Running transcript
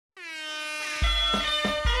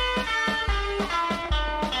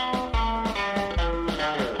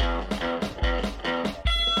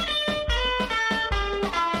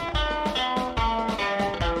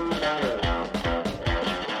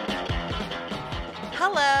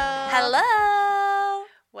Hello. Hello.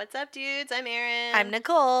 What's up, dudes? I'm Erin. I'm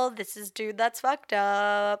Nicole. This is Dude That's Fucked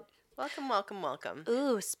Up. Welcome, welcome, welcome.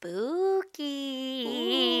 Ooh, spooky.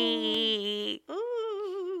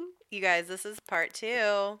 Ooh. You guys, this is part 2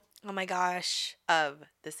 Oh my gosh. of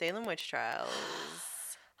the Salem Witch Trials.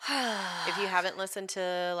 If you haven't listened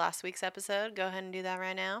to last week's episode, go ahead and do that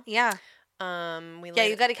right now. Yeah. You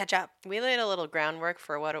You got to catch up. We laid a little groundwork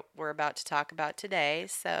for what we're about to talk about today,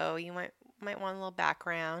 so you might want a little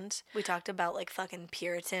background. We talked about like fucking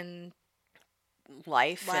Puritan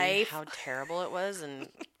Life. And how terrible it was, and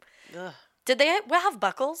ugh. Did they have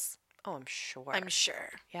buckles? Oh, I'm sure. I'm sure.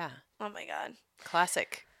 Yeah. Oh my god.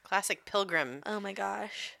 Classic pilgrim. Oh my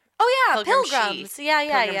gosh. Oh yeah, pilgrims. Chic.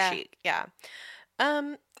 Yeah. Pilgrim chic. Yeah.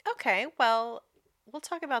 Okay, well, we'll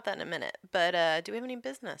talk about that in a minute. But do we have any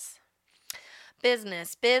business?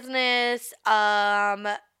 Business.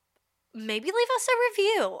 Maybe leave us a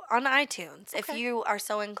review on iTunes if you are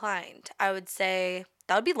so inclined. I would say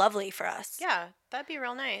that would be lovely for us. Yeah, that'd be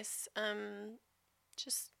real nice.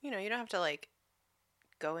 Just, you don't have to like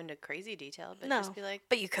go into crazy detail, but just be like,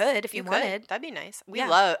 but you could if you wanted. That'd be nice.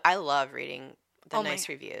 I love reading the nice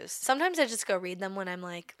reviews. Sometimes I just go read them when I'm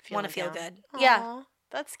like want to feel good. Aww, yeah,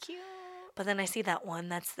 that's cute. But then I see that one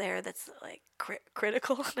that's there that's like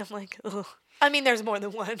critical, and I'm like, ugh. I mean, there's more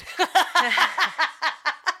than one.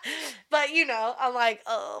 But I'm like,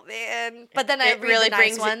 oh man. But then I read really the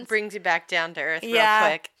nice ones. brings you back down to earth real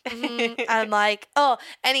quick. Mm-hmm. I'm like, oh,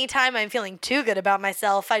 anytime I'm feeling too good about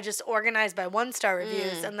myself, I just organize by 1-star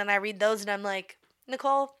reviews, and then I read those, and I'm like,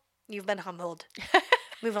 Nicole, you've been humbled.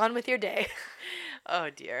 Move on with your day. Oh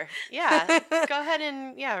dear. Yeah. Go ahead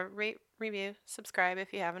and rate, review, subscribe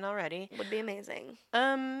if you haven't already. Would be amazing.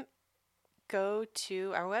 Go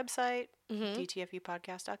to our website,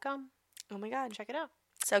 dtfupodcast.com. Oh my god. Check it out.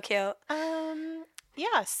 So cute.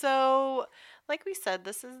 Yeah, so like we said,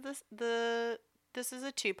 this is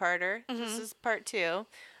a two-parter. This is part 2.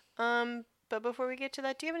 But before we get to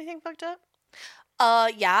that, do you have anything fucked up?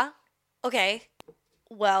 Yeah. Okay.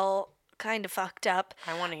 Well, kind of fucked up.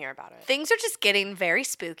 I want to hear about it. Things are just getting very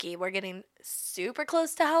spooky. We're getting super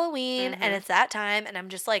close to Halloween, and it's that time, and I'm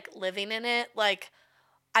just like living in it. Like,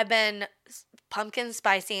 I've been pumpkin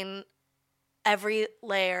spicing every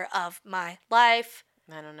layer of my life.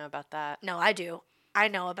 I don't know about that. No, I do. I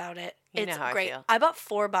know about it. It's know how great. I feel. I bought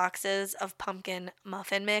 4 boxes of pumpkin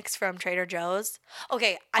muffin mix from Trader Joe's.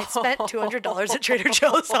 Okay, I spent $200 at Trader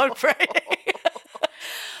Joe's on Friday.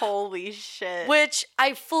 Holy shit. Which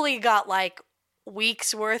I fully got like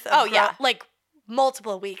weeks worth of like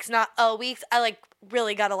multiple weeks, not weeks. I like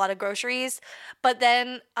really got a lot of groceries. But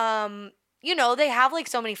then they have like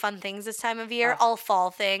so many fun things this time of year, all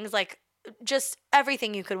fall things, like just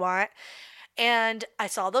everything you could want. And I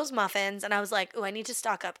saw those muffins and I was like, oh, I need to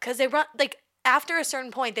stock up because they run like after a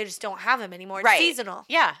certain point, they just don't have them anymore. It's seasonal.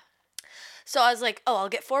 Yeah. So I was like, oh, I'll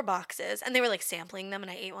get 4 boxes. And they were like sampling them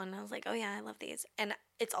and I ate one and I was like, oh yeah, I love these. And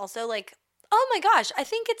it's also like, oh my gosh, I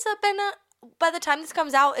think it's by the time this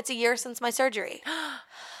comes out, it's a year since my surgery.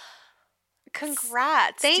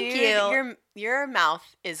 Congrats. Thank dude. you. Your mouth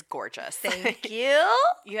is gorgeous. Thank you.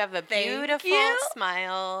 You have a beautiful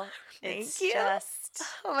smile. Thank you. Just...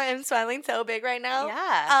 Oh, I'm smiling so big right now.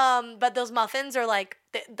 Yeah. But those muffins are like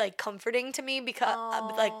comforting to me because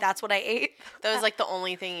like that's what I ate. That was like the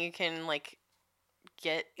only thing you can like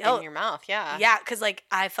get in your mouth. Yeah. Yeah, because like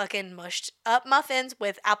I fucking mushed up muffins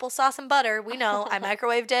with applesauce and butter. We know. I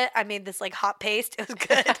microwaved it. I made this like hot paste. It was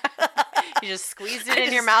good. You just squeezed it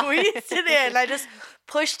in your mouth. Squeezed it in. I just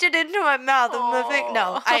pushed it into my mouth.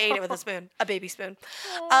 No, I ate it with a spoon, a baby spoon.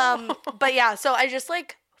 But yeah, so I just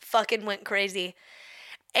like fucking went crazy.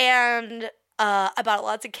 And I bought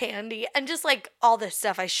lots of candy and just like all this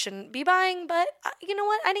stuff I shouldn't be buying. But you know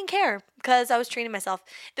what? I didn't care because I was treating myself.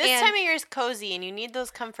 This time of year is cozy and you need those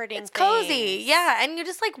comforting things. It's cozy. Yeah. And you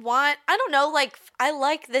just like I don't know, like I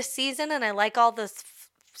like this season and I like all the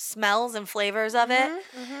smells and flavors of it.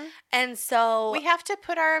 Mm-hmm. And so we have to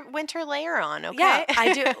put our winter layer on, okay? Yeah,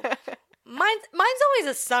 I do. Mine's always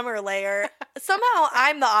a summer layer. Somehow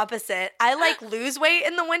I'm the opposite. I like lose weight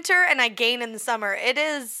in the winter and I gain in the summer. It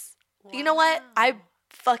is, You know what? I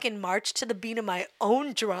fucking march to the beat of my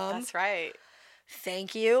own drum. That's right.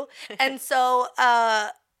 Thank you. And so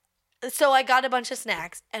I got a bunch of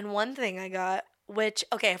snacks, and one thing I got, which,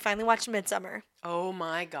 okay, I finally watched Midsummer. Oh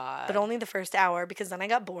my God. But only the first hour because then I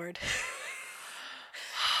got bored.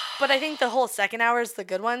 But I think the whole second hour is the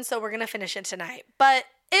good one, so we're going to finish it tonight. But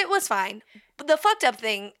it was fine. But the fucked up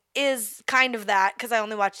thing is kind of that because I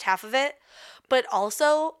only watched half of it. But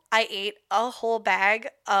also, I ate a whole bag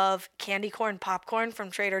of candy corn popcorn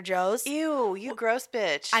from Trader Joe's. Ew, you gross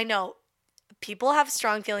bitch. I know. people have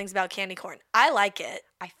strong feelings about candy corn. I like it.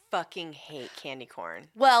 I fucking hate candy corn.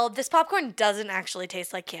 Well, this popcorn doesn't actually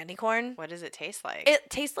taste like candy corn. What does it taste like? It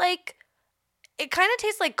kind of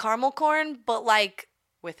tastes like caramel corn, but like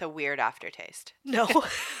with a weird aftertaste. No.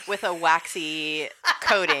 With a waxy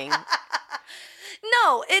coating.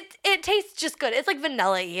 No, it tastes just good. It's like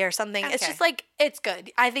vanilla-y or something. Okay. It's just like, it's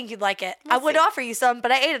good. I think you'd like it. I would offer you some,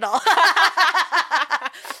 but I ate it all.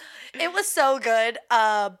 It was so good.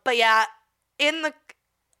 But yeah,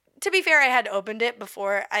 to be fair, I had opened it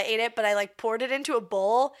before I ate it, but I like poured it into a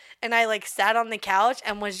bowl and I like sat on the couch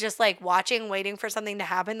and was just like waiting for something to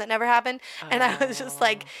happen that never happened. Oh. And I was just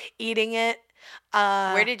like eating it.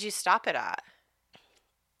 Where did you stop it at?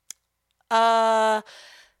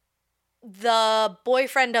 The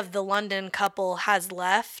boyfriend of the London couple has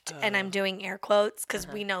left, and I'm doing air quotes because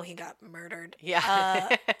we know he got murdered.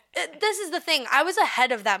 Yeah. This is the thing. I was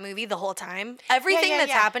ahead of that movie the whole time. Everything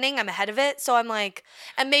that's happening, I'm ahead of it. So I'm like,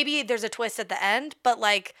 and maybe there's a twist at the end, but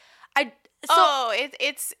like,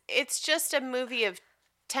 it's just a movie of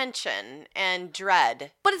tension and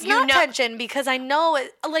dread. But it's not tension because I know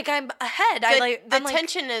it. Like I'm ahead. The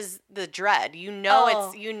tension is the dread.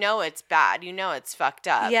 It's bad. You know it's fucked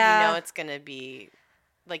up. Yeah. You know it's gonna be,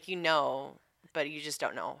 like but you just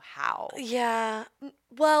don't know how. Yeah.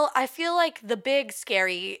 Well, I feel like the big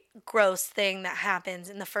scary gross thing that happens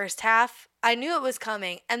in the first half, I knew it was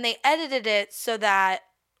coming, and they edited it so that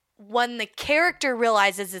when the character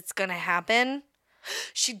realizes it's gonna happen,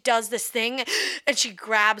 she does this thing and she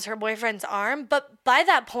grabs her boyfriend's arm. But by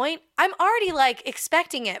that point, I'm already like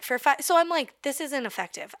expecting it so I'm like, this isn't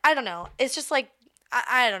effective. I don't know. It's just like,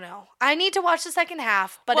 I don't know. I need to watch the second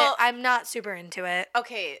half, but I'm not super into it.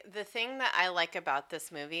 Okay, the thing that I like about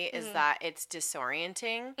this movie is that it's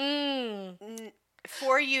disorienting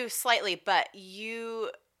for you slightly, but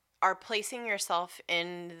you are placing yourself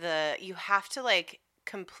you have to like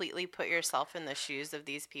completely put yourself in the shoes of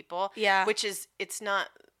these people. Yeah. Which is, it's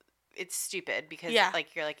stupid because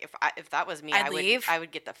like you're like, if that was me, I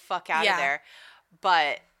would get the fuck out of there.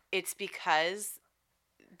 But it's because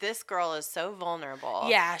this girl is so vulnerable.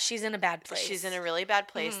 Yeah, she's in a bad place. She's in a really bad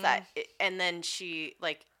place and then she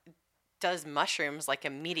like does mushrooms like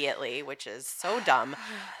immediately, which is so dumb.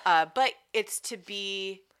 But it's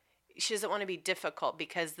she doesn't want to be difficult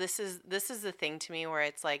because this is the thing to me where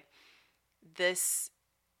it's like, this,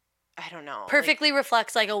 I don't know. Perfectly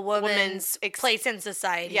reflects like a woman's place in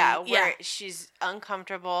society. Yeah, where she's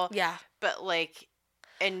uncomfortable. Yeah. But like,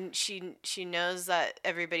 and she knows that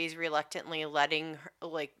everybody's reluctantly letting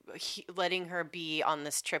her be on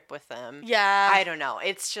this trip with them. Yeah. I don't know.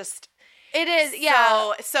 It's just. It is,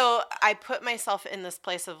 yeah. So I put myself in this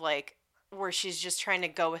place of like, where she's just trying to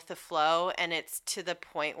go with the flow, and it's to the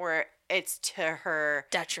point where it's to her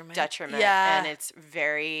detriment. Yeah. And it's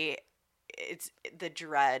the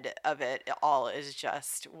dread of it all is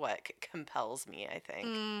just what compels me, I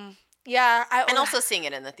think. Yeah. And also seeing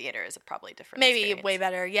it in the theater is probably different. Maybe experience. Way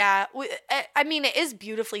better. Yeah. I mean, it is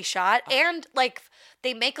beautifully shot, and like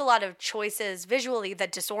they make a lot of choices visually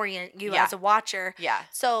that disorient you as a watcher. Yeah.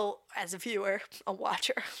 So as a viewer, a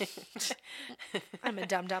watcher, I'm a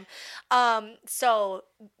dum-dum. So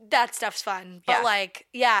that stuff's fun, but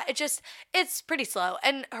it's pretty slow.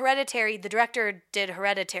 And Hereditary, the director did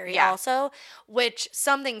Hereditary also, which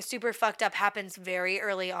something super fucked up happens very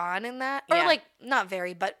early on in that, or like not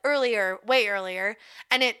very, but way earlier,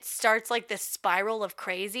 and it starts like this spiral of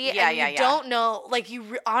crazy, and you don't know, like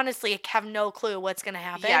you honestly have no clue what's gonna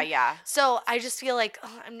happen. Yeah. So I just feel like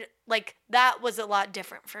I'm like, that was a lot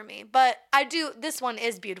different for me. But this one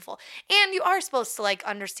is beautiful. And you are supposed to like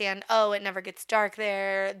understand, it never gets dark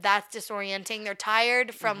there. That's disorienting. They're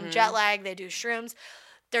tired from jet lag. They do shrooms.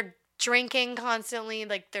 They're drinking constantly.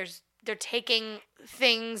 Like they're taking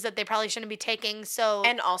things that they probably shouldn't be taking. So,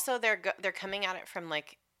 and also they're coming at it from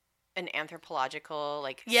like an anthropological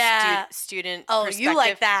like student perspective. You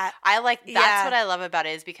like that. That's what I love about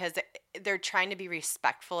it, is because they're trying to be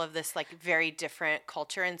respectful of this like very different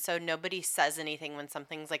culture, and so nobody says anything when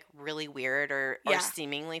something's like really weird or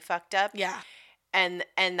seemingly fucked up. Yeah. And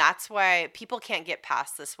that's why people can't get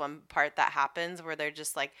past this one part that happens where they're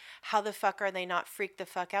just like, how the fuck are they not freaked the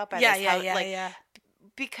fuck out by this? Yeah.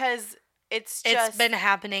 Because it's been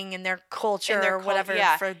happening in their culture or whatever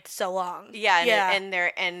for so long. Yeah. And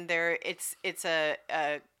it's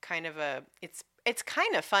a kind of it's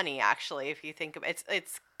kind of funny actually if you think of it.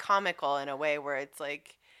 It's comical in a way where it's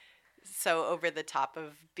like so over the top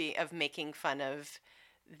of making fun of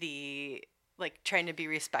the like trying to be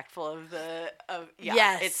respectful of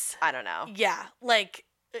it's I don't know. Yeah. Like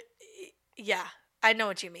I know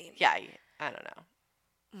what you mean. Yeah, I don't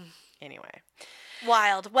know. Anyway.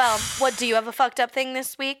 Wild. Well, what, do you have a fucked up thing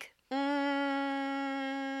this week? Nope.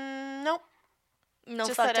 No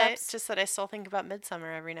just fucked ups? Just that I still think about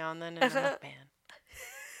Midsummer every now and then, and I'm like, man.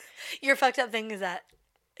 Your fucked up thing is that,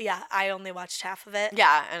 yeah, I only watched half of it.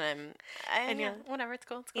 Yeah, and whatever, it's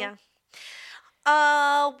cool, it's cool. Yeah.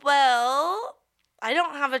 Well, I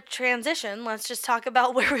don't have a transition. Let's just talk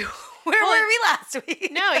about where were we last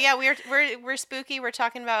week? No, yeah, we're spooky. We're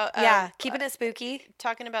talking about keeping it spooky.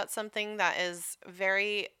 Talking about something that is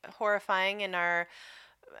very horrifying in our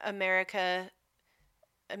America's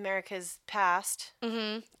past,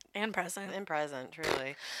 and present,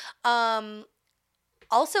 truly.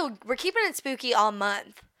 Also, we're keeping it spooky all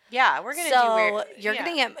month. Yeah, we're gonna do weird. You're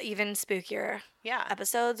gonna get even spookier. Yeah,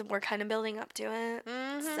 episodes. We're kind of building up to it.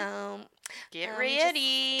 So get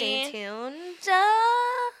ready. Stay tuned.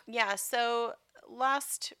 Yeah. So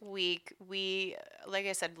last week we, like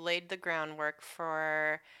I said, laid the groundwork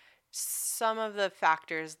for some of the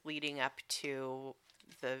factors leading up to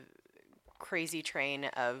the crazy train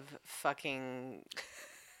of fucking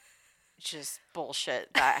just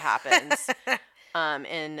bullshit that happens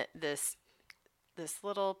in this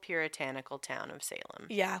little puritanical town of Salem.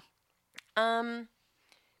 Yeah.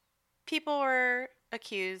 People were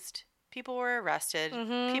accused. People were arrested.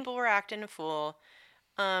 People were acting a fool.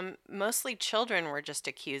 Mostly children were just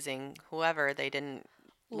accusing whoever they didn't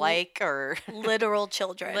like, or literal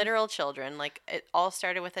children. Literal children. Like, it all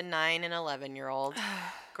started with a 9 and 11-year-old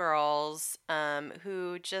girls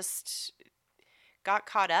who just got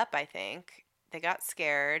caught up, I think. They got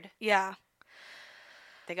scared. Yeah.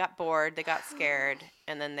 They got bored, they got scared,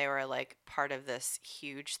 and then they were like part of this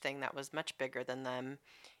huge thing that was much bigger than them,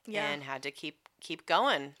 and had to keep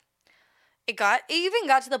going. It even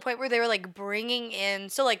got to the point where they were like bringing in,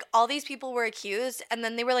 so like all these people were accused, and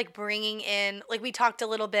then they were like bringing in, like we talked a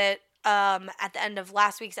little bit at the end of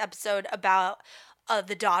last week's episode about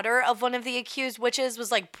the daughter of one of the accused witches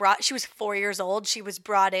was like she was 4 years old. She was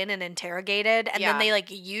brought in and interrogated, and then they like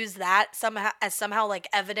used that somehow like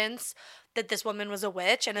evidence that this woman was a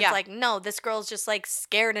witch, and it's like, no, this girl's just like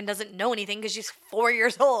scared and doesn't know anything because she's 4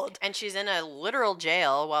 years old. And she's in a literal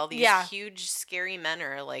jail while these huge scary men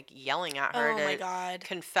are like yelling at her to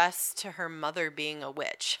confess to her mother being a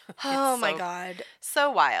witch. Oh my God. So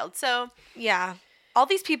wild. So yeah. All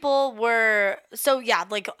these people were,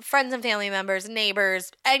 like friends and family members, neighbors,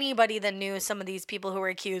 anybody that knew some of these people who were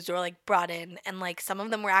accused were like brought in, and like some of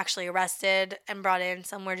them were actually arrested and brought in.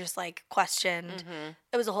 Some were just like questioned.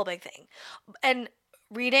 It was a whole big thing. And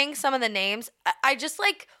reading some of the names, I just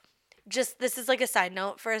this is like a side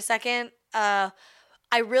note for a second. I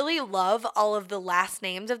really love all of the last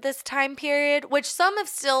names of this time period, which some have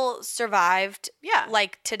still survived. Yeah.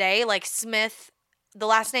 Like today, like Smith. The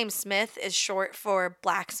last name Smith is short for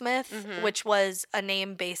blacksmith, which was a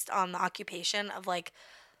name based on the occupation of like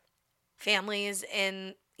families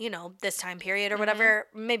in, this time period or whatever,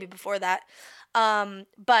 maybe before that.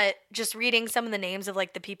 But just reading some of the names of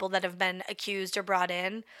like the people that have been accused or brought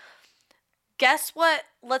in. Guess what?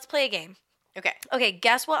 Let's play a game. Okay,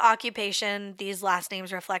 guess what occupation these last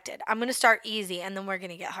names reflected. I'm going to start easy and then we're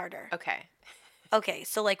going to get harder. Okay,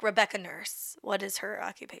 so like Rebecca Nurse, what is her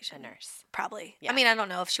occupation? A nurse. Probably. Yeah. I mean, I don't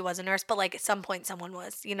know if she was a nurse, but like at some point someone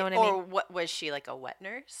was, you know what I mean? Or what, was she like a wet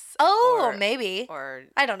nurse? Oh, maybe. Or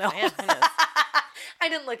I don't know. Man, who knows? I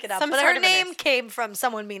didn't look it up, but her name came from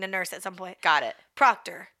someone being a nurse at some point. Got it.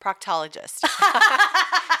 Proctor. Proctologist.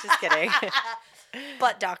 Just kidding.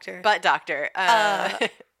 Butt doctor. Butt doctor.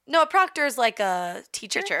 No, a proctor is like a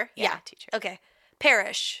teacher. Yeah, teacher. Okay.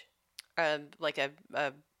 Parish. Like a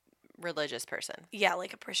religious person. Yeah,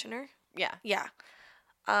 like a parishioner. Yeah. Yeah.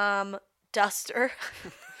 Duster.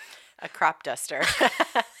 A crop duster.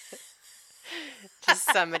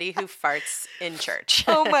 Just somebody who farts in church.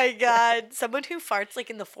 Oh my God. Someone who farts like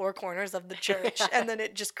in the four corners of the church and then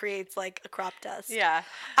it just creates like a crop dust. Yeah.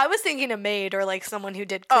 I was thinking a maid or like someone who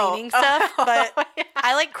did cleaning stuff, but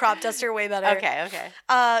I like crop duster way better. Okay.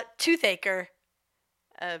 Toothacher.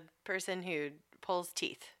 A person who pulls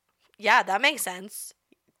teeth. Yeah, that makes sense.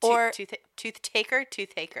 Toothacher,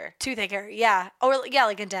 yeah. Or yeah,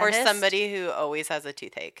 like a dentist. Or somebody who always has a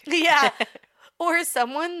toothache. Yeah. Or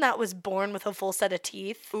someone that was born with a full set of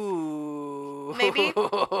teeth. Ooh. Maybe.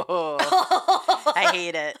 I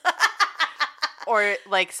hate it. Or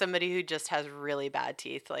like somebody who just has really bad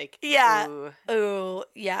teeth. Like, yeah. Ooh,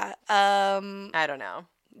 yeah. I don't know.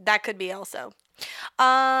 That could be also.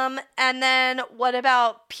 And then what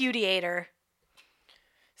about pudiator?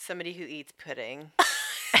 Somebody who eats pudding.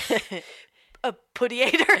 A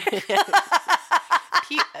pudiator?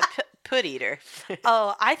 Pud eater.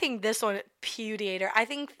 Oh, I think this one, pudiator. I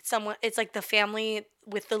think it's like the family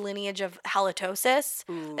with the lineage of halitosis,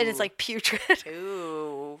 and it's like putrid.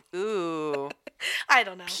 Ooh. I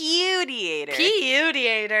don't know. Pudiator.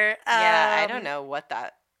 Yeah, I don't know what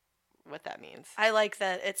that means. I like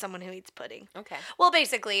that it's someone who eats pudding. Okay. Well,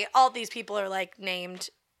 basically, all these people are like named.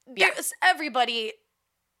 Yeah. Everybody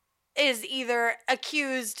is either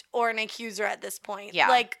accused or an accuser at this point. Yeah.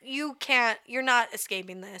 Like, you're not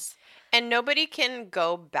escaping this. And nobody can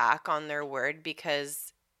go back on their word,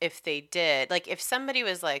 because if they did, like, if somebody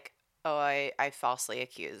was like, oh, I falsely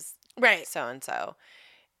accused so-and-so,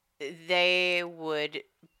 they would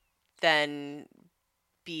then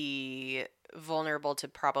be vulnerable to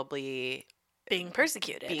probably being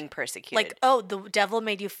persecuted. Like, oh, the devil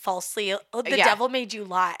made you devil made you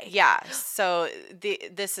lie. Yeah. So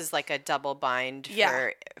this is like a double bind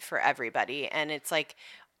for everybody. And it's like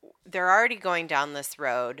they're already going down this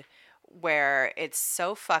road where it's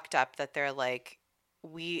so fucked up that they're like,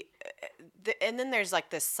 and then there's like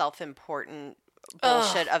this self-important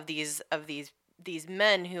bullshit of these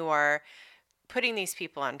men who are putting these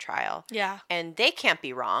people on trial. Yeah. And they can't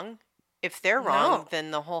be wrong. If they're wrong,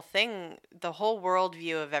 then the whole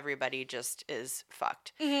worldview of everybody just is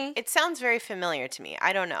fucked. Mm-hmm. It sounds very familiar to me.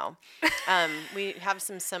 I don't know. We have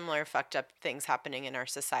some similar fucked up things happening in our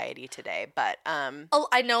society today, but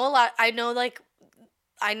I know a lot. I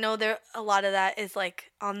know there a lot of that is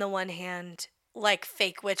like, on the one hand, like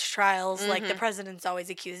fake witch trials. Like the president's always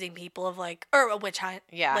accusing people of like, or a witch hunt.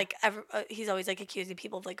 Yeah. Like he's always like accusing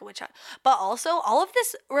people of like a witch hunt. But also all of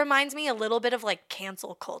this reminds me a little bit of like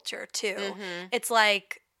cancel culture too. Mm-hmm. It's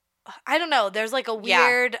like, I don't know. There's like a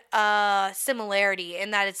weird similarity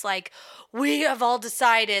in that it's like, we have all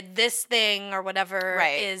decided this thing or whatever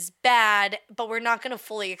is bad, but we're not going to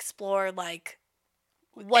fully explore like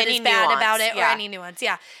what is bad about it or any nuance.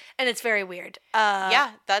 Yeah. And it's very weird.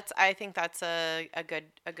 I think that's a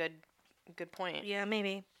good point. Yeah,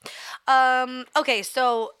 maybe. Okay,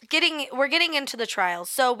 so we're getting into the trials.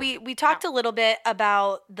 So we talked a little bit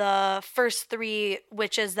about the first 3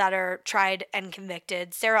 witches that are tried and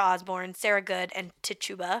convicted: Sarah Osborne, Sarah Good, and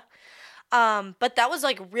Tituba. But that was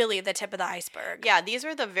like really the tip of the iceberg. Yeah, these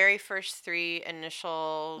were the very first 3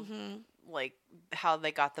 initial like how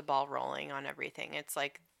they got the ball rolling on everything. It's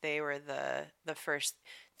like they were the first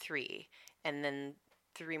 3, and then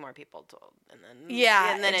 3 more people told, and then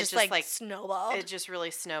it just like snowballed. It just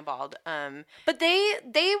really snowballed. But they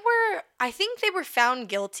were, I think they were found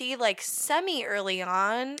guilty like semi early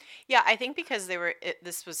on. Yeah, I think because they were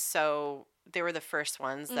the first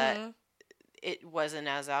ones that it wasn't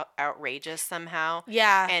as outrageous somehow.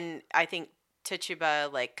 Yeah, and I think Tituba,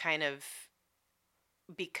 like, kind of,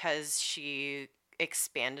 because she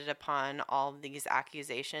expanded upon all these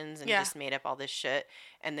accusations and just made up all this shit,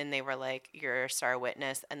 and then they were like, you're a star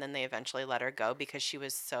witness, and then they eventually let her go because she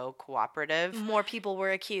was so cooperative. More people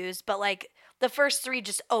were accused, but like the first 3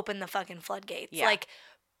 just opened the fucking floodgates. Yeah. Like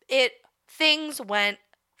things went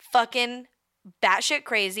fucking batshit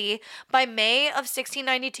crazy by May of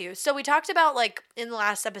 1692. So we talked about, like, in the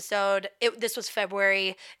last episode, this was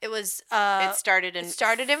February. It was it started in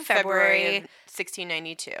February of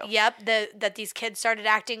 1692. Yep, that these kids started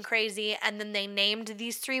acting crazy, and then they named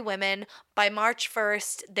these 3 women. By March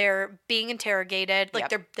 1st, they're being interrogated.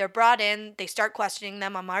 Like, they're brought in. They start questioning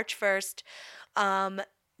them on March 1st.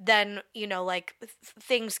 Then, like,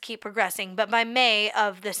 things keep progressing. But by May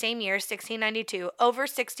of the same year, 1692, over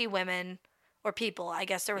 60 women, or people, I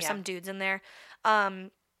guess there were some dudes in there,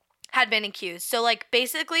 had been accused. So, like,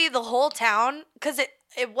 basically the whole town, because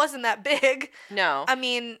it wasn't that big. No. I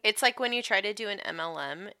mean, it's like when you try to do an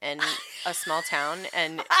MLM in a small town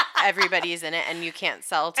and everybody's in it and you can't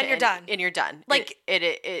sell to and you're done. And you're done. Like,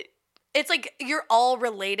 it's like you're all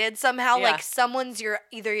related somehow. Yeah. Like, someone's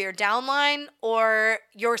either your downline or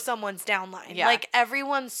you're someone's downline. Yeah. Like,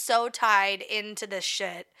 everyone's so tied into this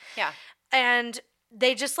shit. Yeah. And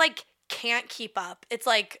they just, like, can't keep up. It's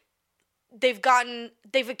like they've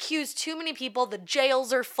accused too many people. The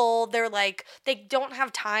jails are full. They're like, they don't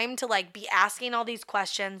have time to, like, be asking all these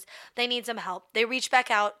questions. They need some help. They reach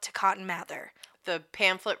back out to Cotton Mather, the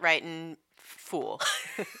pamphlet writing fool.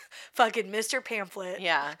 Fucking Mr. Pamphlet.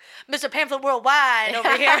 Yeah. Mr. Pamphlet Worldwide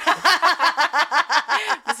over here.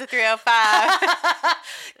 Mr. 305.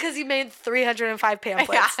 Because he made 305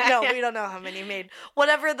 pamphlets. Yeah. No, we don't know how many he made.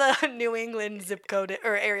 Whatever the New England zip code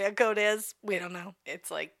or area code is, we don't know. It's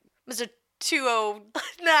like Mr.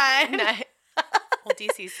 209. Well,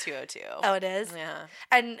 DC's 202. Oh, it is? Yeah.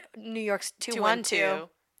 And New York's 212.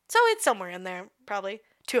 So it's somewhere in there, probably.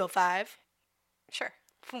 205. Sure.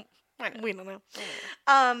 We don't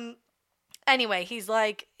know. Anyway, he's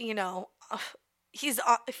like, He's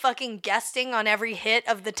fucking guesting on every hit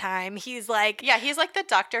of the time. He's like... Yeah, he's like the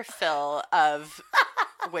Dr. Phil of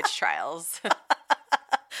witch trials.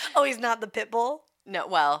 Oh, he's not the Pitbull? No,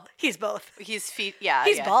 well... He's both. He's He's yeah,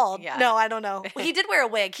 bald. Yeah. No, I don't know. He did wear a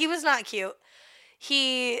wig. He was not cute.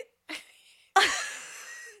 He...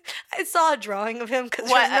 I saw a drawing of him because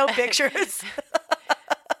there's no pictures.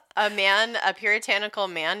 A puritanical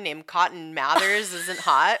man named Cotton Mathers isn't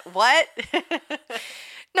hot? What?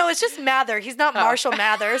 No, it's just Mather. He's not Marshall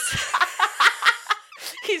Mathers.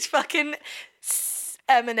 He's fucking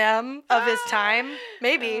Eminem of his time.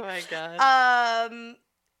 Maybe. Oh my god.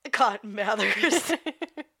 Cotton Mathers.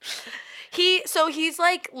 He's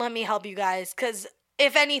like, let me help you guys, because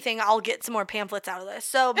if anything, I'll get some more pamphlets out of this.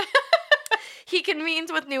 So he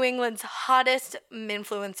convenes with New England's hottest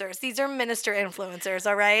influencers. These are minister influencers,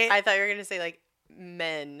 all right? I thought you were going to say, like,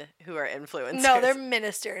 men who are influencers. No, they're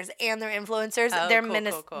ministers and they're influencers. Oh, they're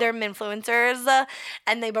cool. They're influencers,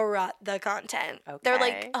 and they brought the content. Okay. They're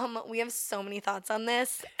like, we have so many thoughts on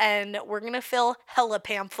this, and we're going to fill hella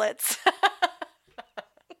pamphlets.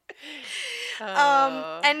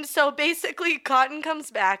 And so basically Cotton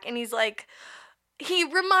comes back and he's like, he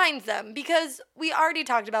reminds them, because we already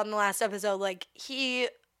talked about in the last episode, like he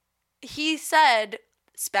said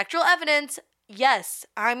spectral evidence, yes,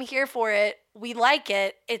 I'm here for it. We like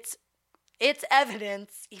it. It's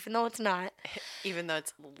evidence, even though it's not. Even though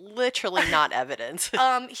it's literally not evidence.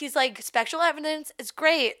 He's like, spectral evidence is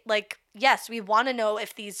great. Like, yes, we want to know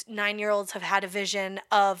if these 9-year-olds have had a vision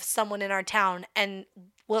of someone in our town, and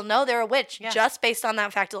we'll know they're a witch just based on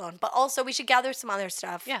that fact alone. But also, we should gather some other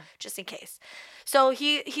stuff just in case. So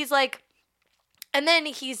he's like, and then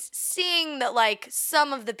he's seeing that, like,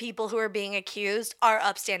 some of the people who are being accused are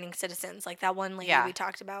upstanding citizens, like that one lady we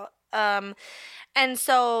talked about. And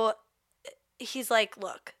so he's like,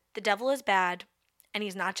 look, the devil is bad, and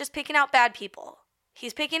he's not just picking out bad people.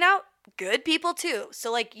 He's picking out good people too.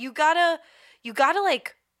 So, like, you gotta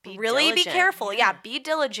like really be careful. Yeah, be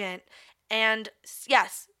diligent. And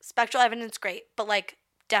yes, spectral evidence, great, but like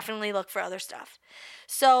definitely look for other stuff.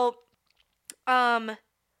 So, Cotton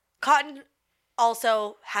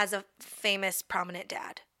also has a famous, prominent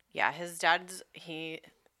dad. Yeah, his dad's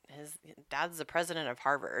the president of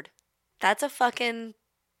Harvard. That's a fucking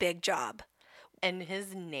big job. And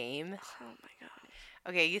his name. Oh my god.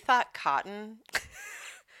 Okay, you thought Cotton.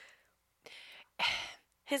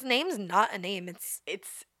 His name's not a name. It's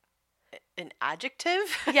an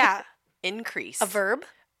adjective. Yeah. Increase. A verb.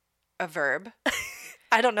 A verb.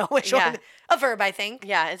 I don't know which one. A verb, I think.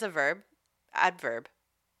 Yeah, it's a verb. Adverb.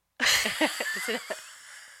 It's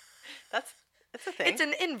a thing. It's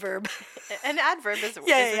an inverb. An adverb is a thing.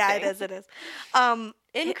 It is.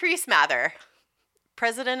 Increase Mather,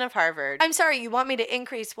 president of Harvard. I'm sorry, you want me to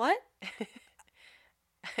increase what?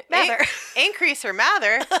 Mather. Increase her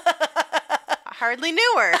Mather. Hardly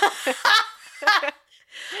knew her.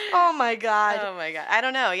 Oh my god. I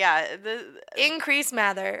don't know. Yeah. Increase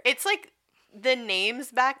Mather. It's like the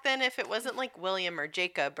names back then, if it wasn't like William or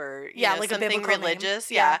Jacob or like something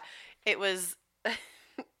religious. Name. Yeah. It was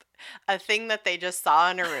a thing that they just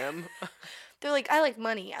saw in a room. They're like, I like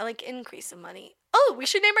money. I like increase of money. Oh, we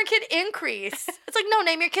should name our kid Increase. It's like, no,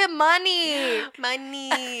 name your kid Money.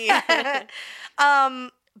 Money.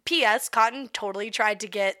 P.S. Cotton totally tried to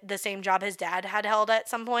get the same job his dad had held at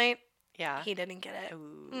some point. Yeah. He didn't get it.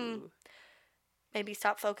 Maybe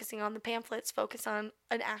stop focusing on the pamphlets. Focus on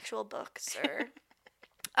an actual book, sir.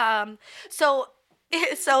 So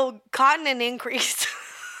Cotton and Increase.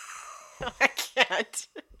 I can't.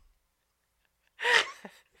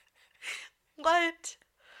 What?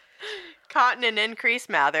 Cotton and Increase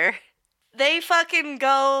Mather. They fucking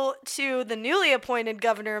go to the newly appointed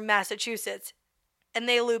governor of Massachusetts, and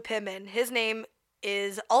they loop him in. His name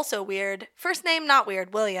is also weird. First name, not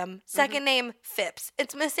weird, William. Second name, Phipps.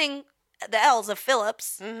 It's missing the L's of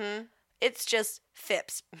Phillips. Mm-hmm. It's just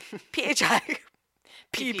Phipps. P-H-I-P-P-S.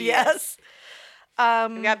 We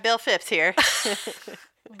got Bill Phipps here.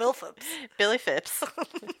 Bill Phipps. Billy Phipps.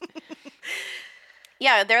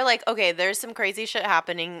 Yeah, they're like, okay, there's some crazy shit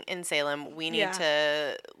happening in Salem. We need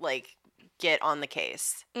to, like, get on the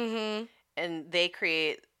case. Mm-hmm. And they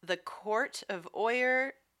create the Court of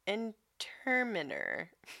Oyer and Terminer.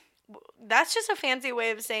 That's just a fancy way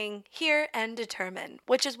of saying hear and determine,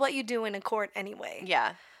 which is what you do in a court anyway.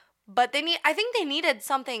 Yeah. But I think they needed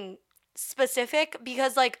something specific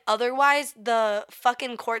because, like, otherwise the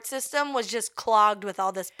fucking court system was just clogged with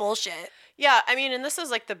all this bullshit. Yeah, I mean, and this is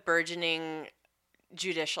like the burgeoning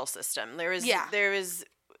judicial system. There was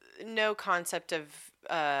no concept of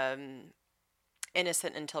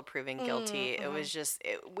innocent until proven guilty. Mm-hmm. It was just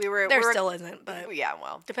still isn't, but yeah,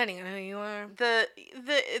 well, depending on who you are.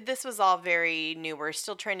 This was all very new. We're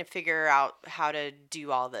still trying to figure out how to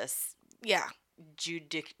do all this. Yeah.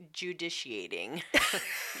 Judiciating.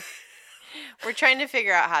 We're trying to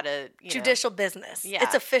figure out how to judicial business. Yeah,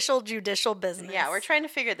 it's official judicial business. Yeah, we're trying to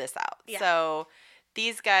figure this out. Yeah. So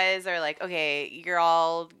these guys are like, okay,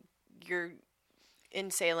 you're in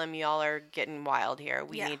Salem, y'all are getting wild here.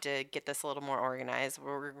 We need to get this a little more organized.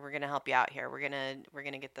 We're gonna help you out here. We're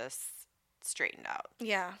gonna get this straightened out.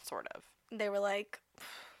 Yeah, sort of. They were like,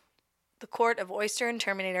 the court of Oyster and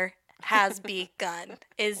Terminator has begun.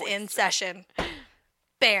 Is in session.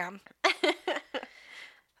 Bam.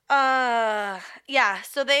 Yeah.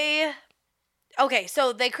 So they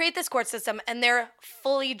create this court system, and they're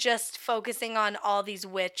fully just focusing on all these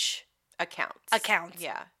witch accounts.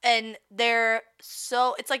 Yeah. And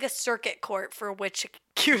it's like a circuit court for witch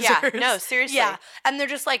accusers. Yeah, no, seriously. Yeah. And they're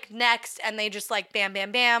just like, next, and they just like, bam,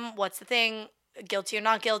 bam, bam, what's the thing? Guilty or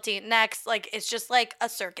not guilty, next. Like, it's just like a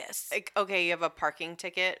circus. Like, okay, you have a parking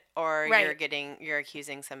ticket, or you're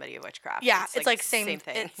accusing somebody of witchcraft. Yeah, it's like same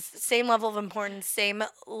thing. It's same level of importance, same,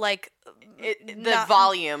 like... the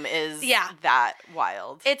volume is that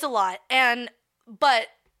wild. It's a lot. But...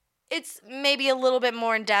 it's maybe a little bit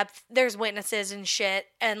more in depth. There's witnesses and shit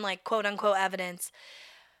and like quote unquote evidence.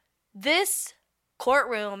 This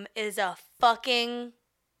courtroom is a fucking,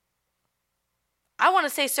 I want to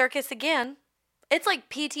say circus again. It's like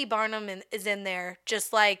P.T. Barnum is in there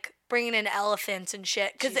just like bringing in elephants and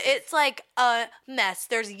shit. Because it's like a mess.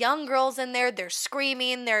 There's young girls in there. They're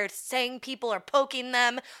screaming. They're saying people are poking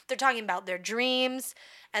them. They're talking about their dreams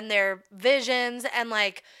and their visions. And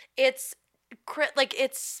like it's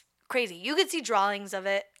crazy. You could see drawings of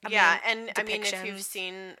it. I mean, if you've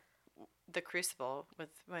seen The Crucible with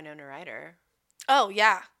Winona Ryder. Oh,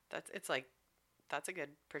 yeah. That's a good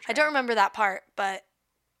portrayal. I don't remember that part, but...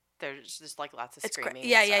 there's just, like, lots of screaming.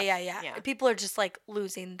 Yeah. People are just, like,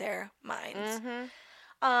 losing their minds. Mm-hmm.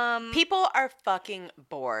 People are fucking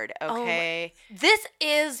bored, okay? This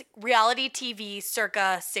is reality TV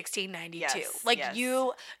circa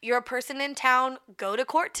 1692. You're a person in town, go to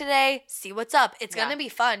court today, see what's up. It's going to be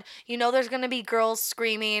fun. You know there's going to be girls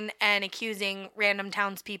screaming and accusing random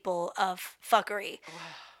townspeople of fuckery.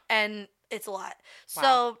 And it's a lot.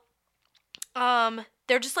 Wow. So,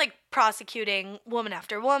 they're just, like, prosecuting woman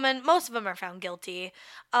after woman. Most of them are found guilty.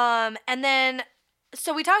 And then,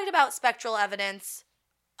 so we talked about spectral evidence.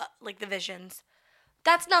 Like the visions.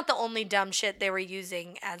 That's not the only dumb shit they were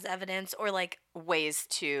using as evidence or like ways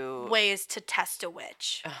to test a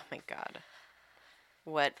witch. Oh my god.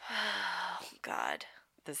 What? Oh god.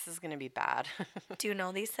 This is going to be bad. Do you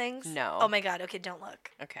know these things? No. Oh my god. Okay, don't look.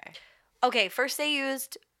 Okay, first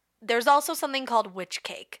there's also something called witch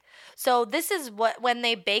cake. So this is when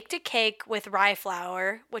they baked a cake with rye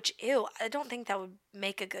flour, which I don't think that would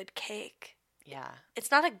make a good cake. Yeah. It's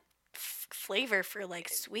not a flavor for like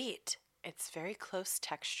sweet. It's very close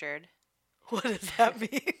textured. What does that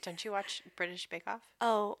mean? Don't you watch British Bake Off?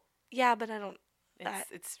 Oh yeah, but I don't.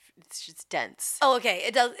 It's just dense. Oh okay.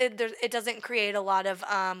 It doesn't create a lot of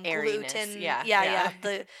gluten. Yeah.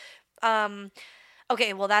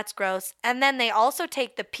 Okay, well that's gross. And then they also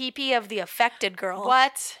take the pee-pee of the affected girl.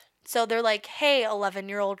 What? So they're like, hey,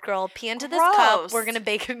 11-year-old girl, pee into this cup. We're gonna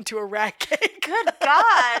bake it into a rat cake. Good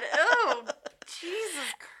God. Ooh.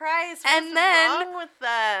 Jesus Christ. What's wrong with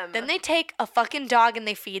them? Then they take a fucking dog and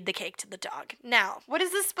they feed the cake to the dog. Now, what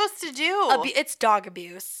is this supposed to do? It's dog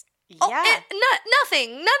abuse. Yeah.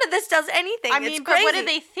 Nothing. None of this does anything. I mean, but what do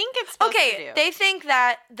they think it's supposed to do? They think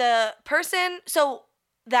that the person,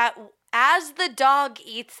 that as the dog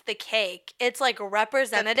eats the cake, it's like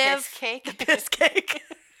representative. The piss cake? The piss cake.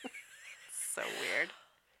 So weird.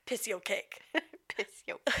 Pissio cake.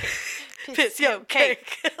 Pissio cake. Pissio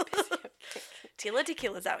cake. Tila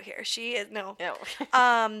Tequila's out here. She is no.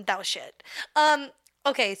 That was shit.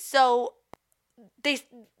 Okay, so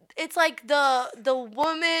it's like the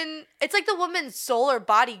woman's soul or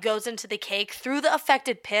body goes into the cake through the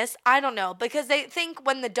affected piss. I don't know, because they think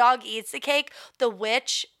when the dog eats the cake, the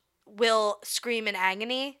witch will scream in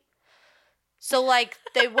agony. So like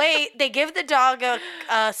they give the dog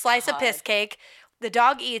a slice of piss cake. The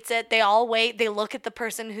dog eats it. They all wait. They look at the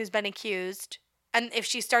person who's been accused. And if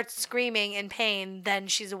she starts screaming in pain, then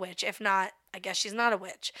she's a witch. If not, I guess she's not a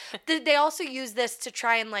witch. They also use this to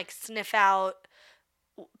try and like sniff out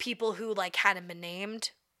people who like hadn't been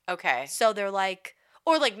named. Okay. So they're like,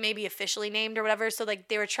 or like maybe officially named or whatever. So like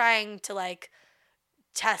they were trying to like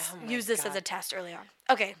use this as a test early on.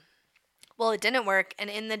 Okay. Well, it didn't work. And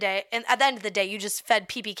at the end of the day, you just fed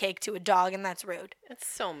pee-pee cake to a dog, and that's rude. It's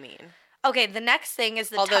so mean. Okay, the next thing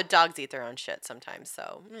is Although dogs eat their own shit sometimes,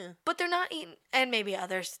 so. But they're not eating, and maybe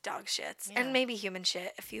others dog shits, and maybe human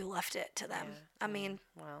shit if you left it to them. I mean,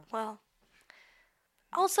 well.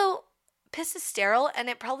 Also, piss is sterile, and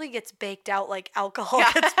it probably gets baked out like alcohol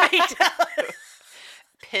gets baked out.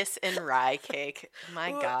 Piss and rye cake.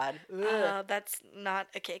 My God. That's not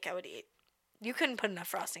a cake I would eat. You couldn't put enough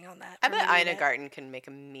frosting on that. I bet Ina Garten can make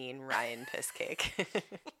a mean rye and piss cake.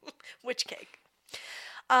 Which cake?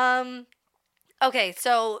 Okay,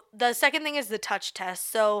 so the second thing is the touch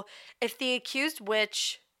test. So if the accused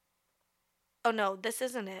witch... Oh, no, this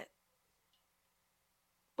isn't it.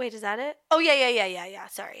 Wait, is that it? Oh, yeah.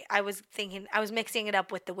 Sorry. I was mixing it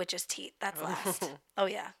up with the witch's teeth. That's last. Oh,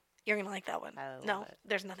 yeah. You're going to like that one. No,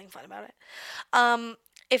 there's nothing fun about it.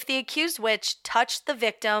 If the accused witch touched the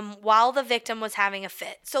victim while the victim was having a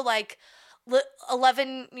fit. So, like,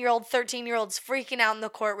 11-year-old, 13-year-olds freaking out in the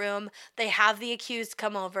courtroom. They have the accused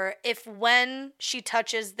come over. If when she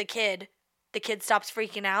touches the kid stops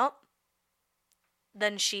freaking out,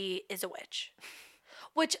 then she is a witch.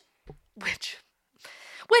 Which?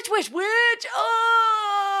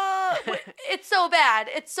 Oh! It's so bad.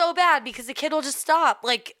 It's so bad because the kid will just stop.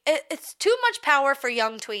 Like, it's too much power for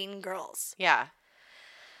young tween girls. Yeah.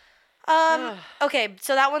 Okay,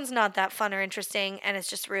 so that one's not that fun or interesting, and it's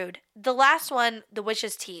just rude. The last one, the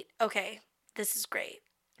witch's teat. Okay, this is great.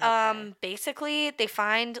 Okay. Basically, they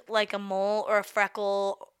find, like, a mole or a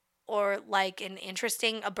freckle or, like,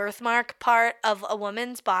 a birthmark part of a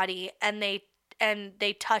woman's body, and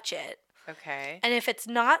they touch it. Okay. And if it's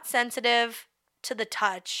not sensitive to the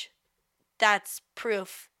touch, that's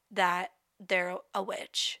proof that they're a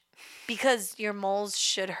witch. Because your moles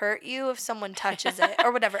should hurt you if someone touches it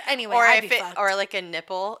or whatever. Anyway, or like a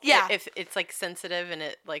nipple. Yeah. If it's like sensitive and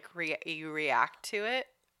it like you react to it.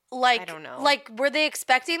 Like, I don't know. Like, were they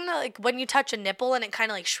expecting like when you touch a nipple and it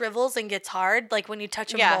kind of like shrivels and gets hard? Like when you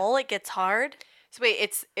touch a mole, it gets hard. So wait,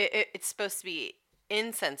 it's supposed to be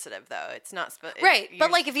insensitive though. It's not supposed. Right,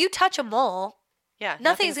 but like if you touch a mole,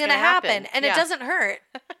 nothing's gonna happen, and it doesn't hurt.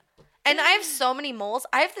 And I have so many moles.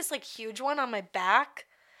 I have this like huge one on my back.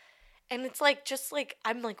 And it's like just like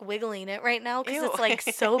I'm like wiggling it right now because it's like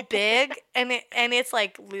so big and it's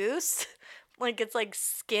like loose, like it's like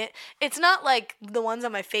skin. It's not like the ones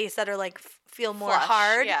on my face that are like feel more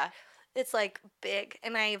hard. Yeah, it's like big,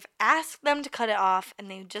 and I've asked them to cut it off,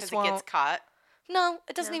 and they just won't. It gets caught. No,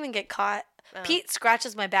 it doesn't even get caught. Pete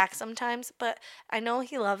scratches my back sometimes, but I know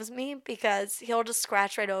he loves me because he'll just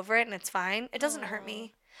scratch right over it, and it's fine. It doesn't hurt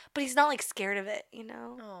me, but he's not like scared of it, you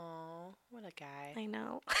know. Oh, what a guy! I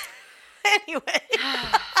know. Anyway.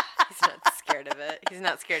 He's not scared of it. He's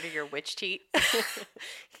not scared of your witch teat.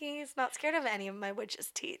 He's not scared of any of my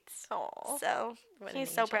witch's teats. Oh. So,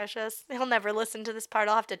 he's so precious. He'll never listen to this part.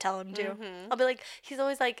 I'll have to tell him to. Mm-hmm. I'll be like, he's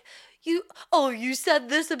always like, you said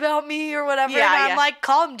this about me or whatever. Yeah, and I'm like,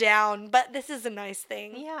 calm down. But this is a nice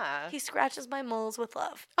thing. Yeah. He scratches my moles with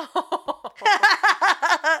love.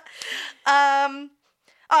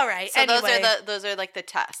 All right. So anyway, those are like the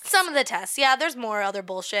tests. Some of the tests. Yeah, there's more other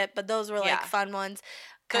bullshit, but those were like fun ones.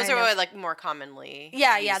 Those are like more commonly.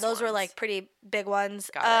 Yeah, those were like pretty big ones.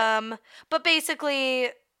 Got it. But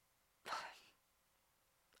basically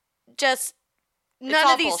just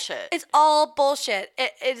none of these bullshit. It's all bullshit.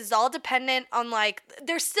 It is all dependent on like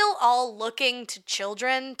they're still all looking to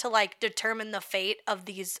children to like determine the fate of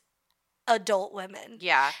these adult women.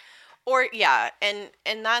 Yeah. And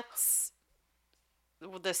that's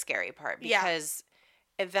the scary part because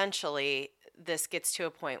eventually this gets to a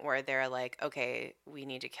point where they're like, okay, we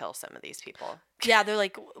need to kill some of these people. Yeah, they're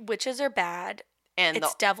like, witches are bad. And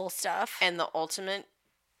it's devil stuff. And the ultimate,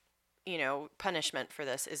 punishment for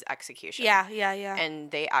this is execution. Yeah. And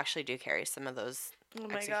they actually do carry some of those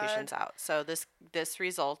executions out. So this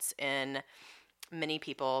results in many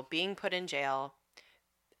people being put in jail.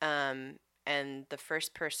 And the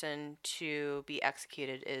first person to be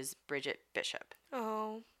executed is Bridget Bishop.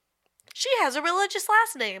 Oh. She has a religious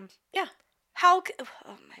last name. Yeah. How?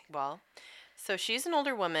 Oh my. Well, so she's an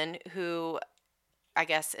older woman who, I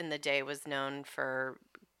guess, in the day was known for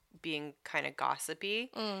being kind of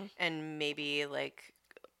gossipy and maybe like,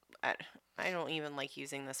 I don't even like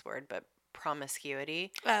using this word, but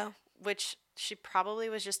promiscuity. Oh. Which she probably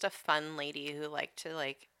was just a fun lady who liked to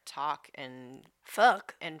like talk and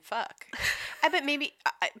fuck. I bet maybe,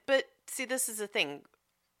 but see, this is the thing.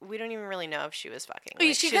 We don't even really know if she was fucking.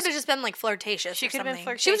 Like, she could have just been like flirtatious. She could have been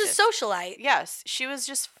flirtatious. She was a socialite. Yes, she was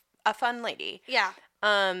just a fun lady. Yeah.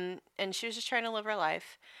 And she was just trying to live her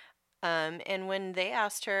life. And when they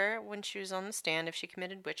asked her when she was on the stand if she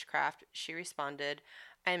committed witchcraft, she responded,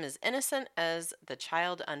 "I am as innocent as the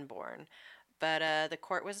child unborn. But the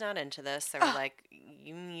court was not into this. They were like,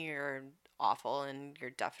 you're awful and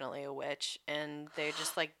you're definitely a witch. And they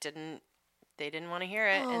just like didn't want to hear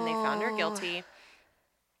it. And they found her guilty.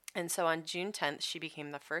 And so on June 10th, she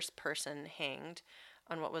became the first person hanged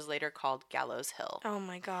on what was later called Gallows Hill. Oh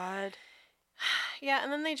my God. Yeah,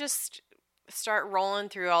 and then they just start rolling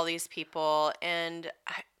through all these people. And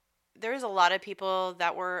there was a lot of people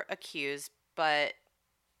that were accused, but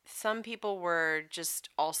some people were just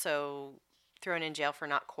also thrown in jail for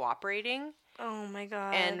not cooperating. Oh my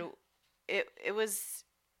God. And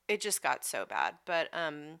it just got so bad. But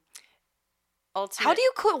how do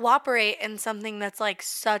you cooperate in something that's like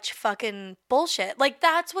such fucking bullshit? Like,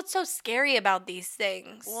 that's what's so scary about these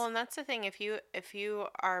things. Well, and that's the thing. If you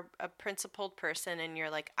are a principled person and you're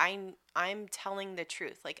like, I'm telling the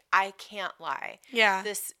truth, like I can't lie. Yeah.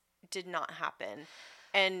 This did not happen,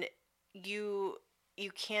 and you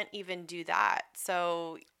can't even do that.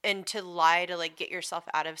 So, and to lie to like get yourself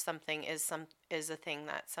out of something is a thing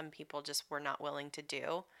that some people just were not willing to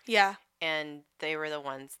do. Yeah. And they were the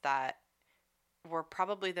ones that were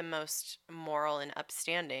probably the most moral and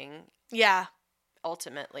upstanding. Yeah.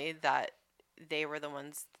 Ultimately, that they were the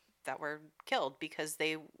ones that were killed because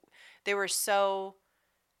they were so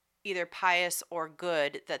either pious or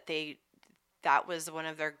good that was one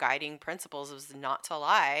of their guiding principles, was not to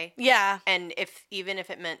lie. Yeah. And even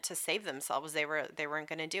if it meant to save themselves, they weren't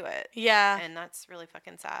going to do it. Yeah. And that's really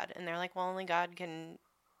fucking sad. And they're like, well, only God can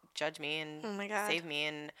judge me and save me.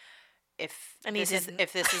 And if this is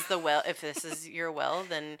the will, if this is your will,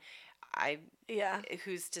 then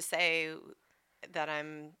who's to say that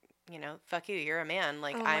I'm, fuck you, you're a man.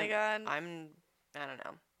 Like, oh my God. I don't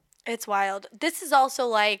know. It's wild. This is also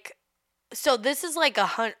like, so this is like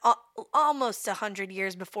almost 100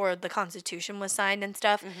 years before the Constitution was signed and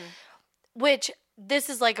stuff, which this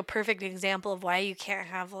is like a perfect example of why you can't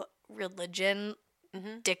have religion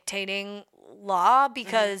dictating law,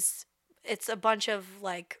 because it's a bunch of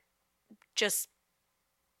like just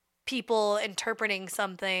people interpreting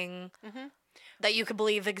something that you could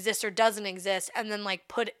believe exists or doesn't exist, and then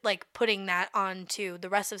putting that onto the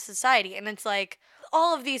rest of society. And it's like,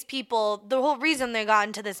 all of these people, the whole reason they got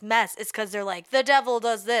into this mess is because they're like, the devil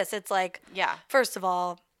does this. It's like, first of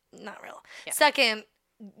all, not real. Yeah. Second,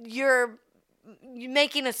 you're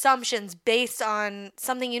making assumptions based on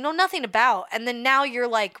something you know nothing about, and then now you're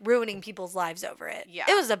like ruining people's lives over it. Yeah.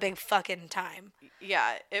 It was a big fucking time.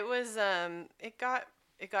 Yeah, it was it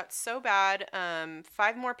got so bad.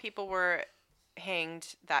 5 more people were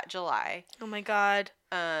hanged that July. Oh my God.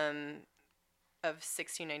 Of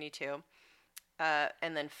 1692.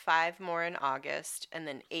 And then 5 more in August, and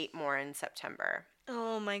then 8 more in September.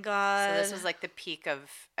 Oh my God. So this was like the peak of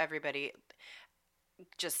everybody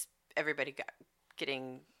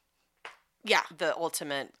getting the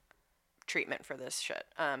ultimate treatment for this shit.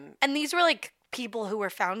 And these were like people who were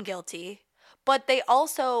found guilty, but they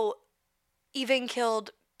also even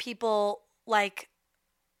killed people like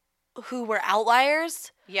who were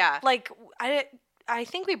outliers. Yeah. Like, I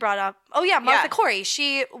think we brought up, Martha Corey.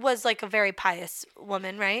 She was like a very pious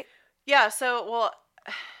woman, right? Yeah. So,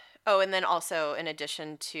 and then also in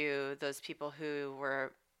addition to those people who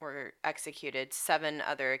were executed, 7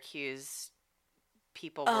 other accused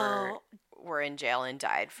people were in jail and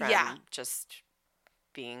died from just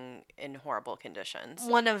being in horrible conditions.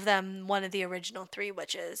 One of them, one of the original 3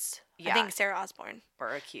 witches. Yeah. I think Sarah Osborne.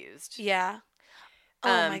 Were accused. Yeah.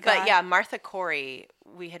 Oh my God. But yeah, Martha Corey,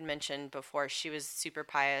 we had mentioned before, she was super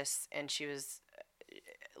pious, and she was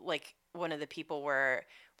like one of the people where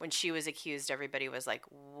when she was accused, everybody was like,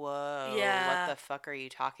 whoa, what the fuck are you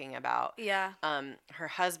talking about? Yeah. Her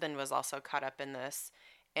husband was also caught up in this,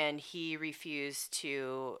 and he refused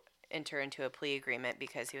to enter into a plea agreement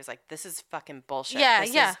because he was like, this is fucking bullshit.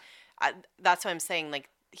 Yeah, that's what I'm saying. Like,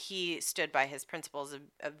 he stood by his principles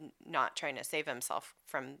of not trying to save himself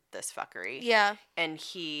from this fuckery. Yeah. And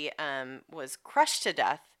he was crushed to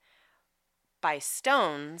death by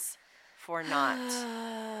stones for not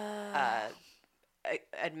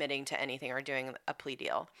admitting to anything or doing a plea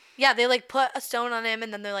deal. Yeah, they like put a stone on him,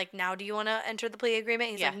 and then they're like, now do you want to enter the plea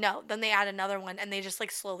agreement? He's like, no. Then they add another one, and they just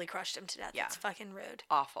like slowly crushed him to death. Yeah. It's fucking rude.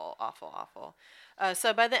 Awful, awful, awful.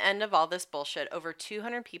 So by the end of all this bullshit, over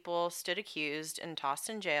 200 people stood accused and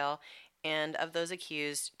tossed in jail. And of those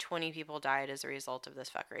accused, 20 people died as a result of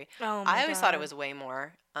this fuckery. Oh my I always thought it was way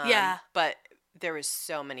more. But there was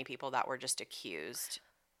so many people that were just accused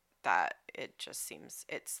that it just seems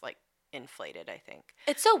it's like inflated, I think.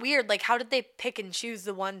 It's so weird. Like, how did they pick and choose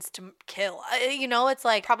the ones to kill? It's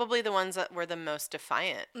like... Probably the ones that were the most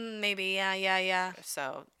defiant. Maybe, yeah.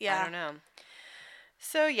 So, I don't know.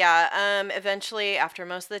 So yeah, eventually after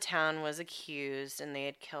most of the town was accused and they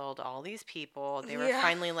had killed all these people, they were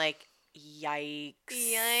finally like, yikes.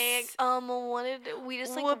 Yikes. What did we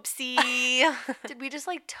just like whoopsie. did we just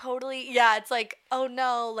like totally yeah, it's like, oh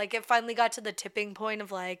no, like it finally got to the tipping point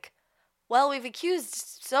of like, well, we've accused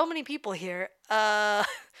so many people here.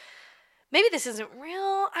 Maybe this isn't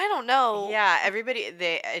real. I don't know. Yeah, everybody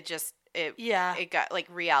it got like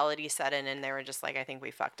reality set in and they were just like, I think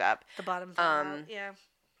we fucked up. The bottom fell out. Yeah.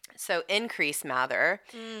 So Increase Mather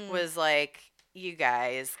was like, you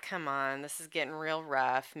guys, come on, this is getting real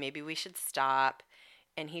rough. Maybe we should stop.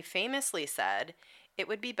 And he famously said, it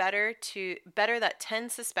would be better that 10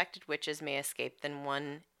 suspected witches may escape than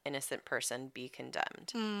one innocent person be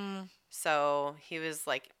condemned. So he was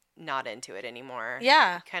like not into it anymore.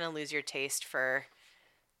 Yeah. Kind of lose your taste for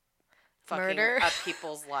fucking murder up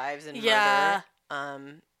people's lives and murder.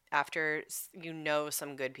 After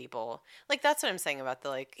some good people, like that's what I'm saying about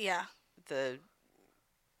the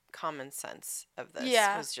common sense of this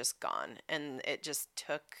was just gone, and it just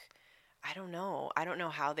took. I don't know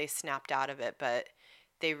how they snapped out of it, but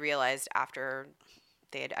they realized after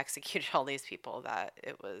they had executed all these people that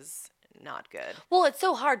it was not good. Well, it's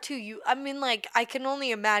so hard too. I mean, like, I can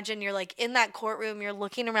only imagine you're like in that courtroom, you're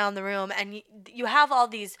looking around the room, and you have all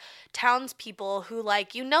these townspeople who,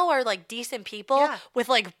 like, are like decent people with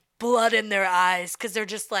like blood in their eyes because they're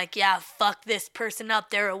just like, yeah, fuck this person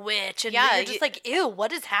up, they're a witch, and you're just like, ew,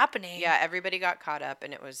 what is happening? Yeah, everybody got caught up,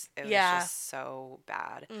 and it was just so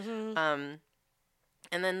bad. And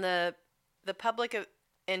then the public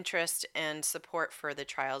interest and support for the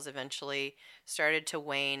trials eventually started to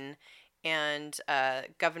wane. And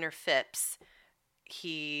Governor Phipps,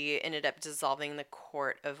 he ended up dissolving the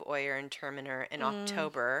court of Oyer and Terminer in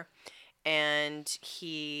October, and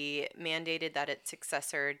he mandated that its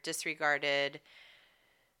successor disregard the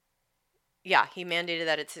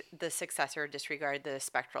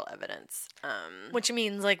spectral evidence. Which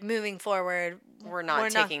means, like, moving forward, we're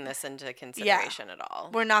not taking this into consideration at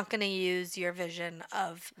all. We're not going to use your vision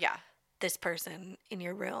of this person in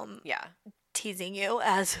your room teasing you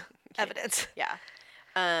as evidence. Yeah.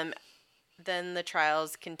 Then the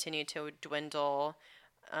trials continued to dwindle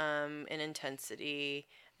in intensity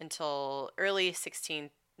until early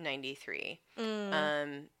 1693.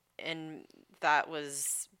 And that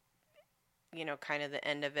was, kind of the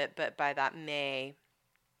end of it. But by that May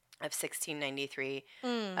of 1693,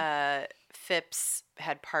 Phipps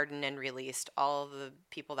had pardoned and released all of the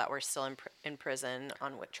people that were still in prison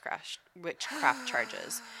on witchcraft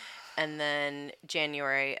charges. And then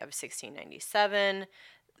January of 1697,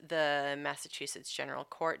 the Massachusetts General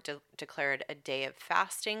Court declared a day of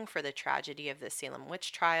fasting for the tragedy of the Salem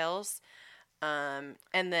witch trials. And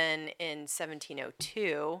then in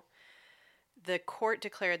 1702, the court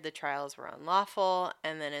declared the trials were unlawful.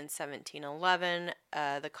 And then in 1711,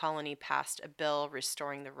 the colony passed a bill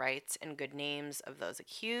restoring the rights and good names of those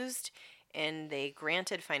accused, and they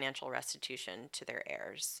granted financial restitution to their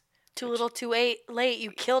heirs. Too little, too late.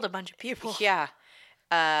 You killed a bunch of people. Yeah.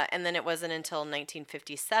 And then it wasn't until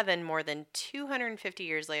 1957, more than 250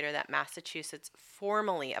 years later, that Massachusetts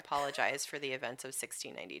formally apologized for the events of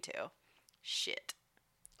 1692. Shit.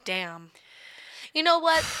 Damn. You know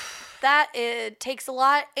what? It takes a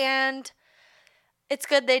lot, and it's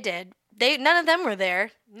good they did. None of them were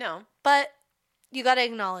there. No. But you got to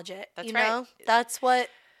acknowledge it. That's right. Know? That's what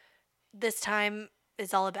this time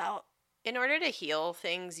is all about. In order to heal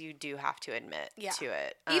things, you do have to admit to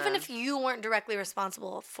it. Even if you weren't directly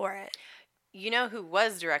responsible for it. You know who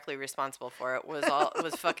was directly responsible for it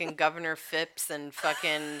was fucking Governor Phipps and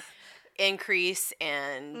fucking Increase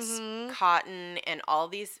and Cotton and all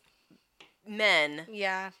these men.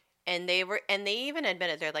 Yeah. And they even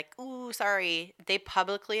admitted, they're like, ooh, sorry. They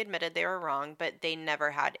publicly admitted they were wrong, but they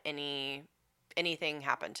never had anything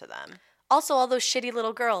happen to them. Also, all those shitty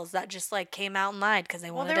little girls that just, like, came out and lied because they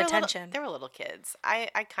wanted attention. They were little kids. I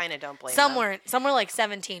kind of don't blame them. Some were, like,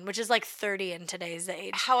 17, which is, like, 30 in today's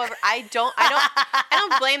age. However, I don't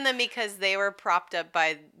blame them because they were propped up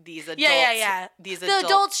by these adults. Yeah. The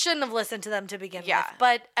adults shouldn't have listened to them to begin with.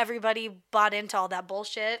 But everybody bought into all that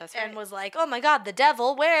bullshit and was like, oh, my God, the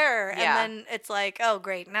devil, where? And then it's like, oh,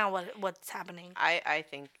 great, now what's happening? I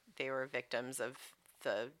think they were victims of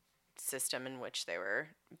the system in which they were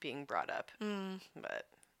being brought up, but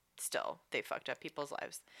still, they fucked up people's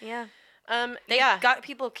lives. Yeah. They got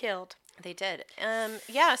people killed. They did.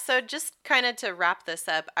 So just kind of to wrap this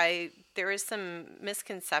up, there was some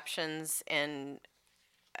misconceptions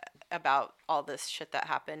about all this shit that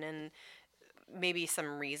happened, and maybe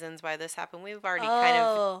some reasons why this happened. We've already kind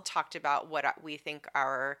of talked about what we think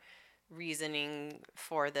our reasoning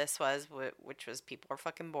for this was, which was people were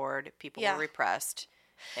fucking bored, people Yeah. were repressed,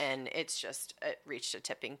 and it reached a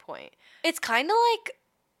tipping point. It's kind of like,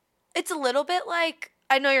 it's a little bit like,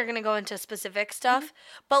 I know you're going to go into specific stuff,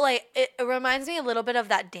 but like it reminds me a little bit of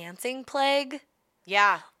that dancing plague.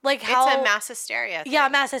 Yeah. Like how it's a mass hysteria thing. Yeah,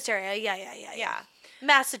 mass hysteria. Yeah.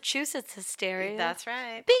 Massachusetts hysteria. That's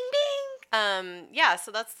right. Bing bing. Yeah,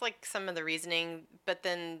 so that's like some of the reasoning, but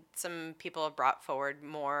then some people have brought forward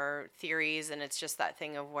more theories, and it's just that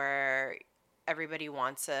thing of where everybody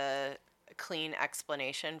wants a clean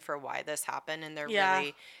explanation for why this happened, and there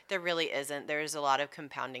really isn't. There's a lot of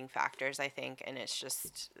compounding factors, I think, and it's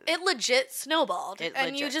just it legit snowballed,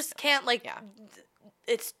 and you just can't like. Yeah.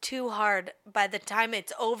 It's too hard by the time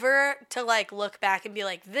it's over to like look back and be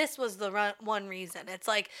like, this was the one reason. It's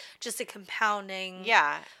like just a compounding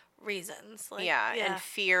reasons. Like, and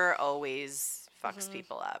fear always fucks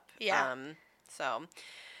people up. Yeah. And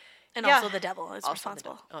yeah. also the devil is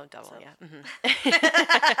responsible. Devil, so. Yeah. Mm-hmm.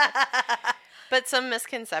 But some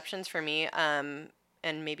misconceptions for me, and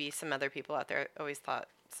maybe some other people out there always thought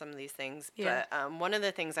some of these things. Yeah. But one of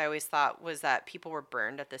the things I always thought was that people were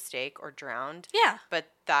burned at the stake or drowned. Yeah.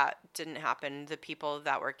 But that didn't happen. The people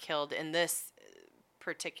that were killed in this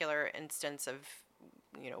particular instance of,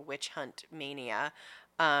 witch hunt mania,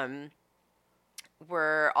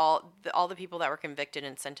 were all the people that were convicted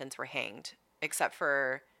and sentenced were hanged, except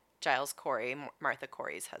for Giles Corey, Martha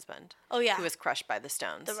Corey's husband. Oh, yeah. Who was crushed by the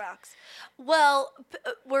stones. The rocks. Well,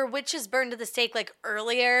 were witches burned to the stake, like,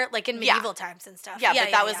 earlier, like, in medieval times and stuff? Yeah,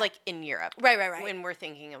 but that was, like, in Europe. Right. When we're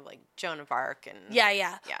thinking of, like, Joan of Arc and...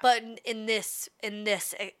 Yeah. But in this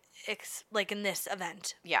event...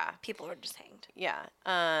 Yeah. People were just hanged. Yeah.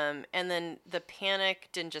 And then the panic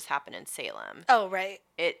didn't just happen in Salem. Oh, right.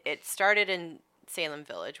 It started in Salem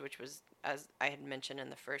Village, which was, as I had mentioned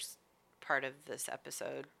in the first part of this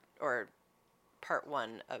episode... or part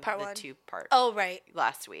one of the two-part. Oh, right.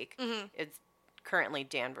 Last week. Mm-hmm. It's currently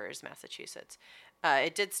Danvers, Massachusetts.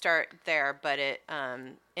 It did start there, but it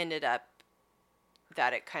ended up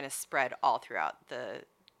that it kind of spread all throughout the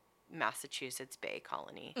Massachusetts Bay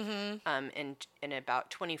Colony, in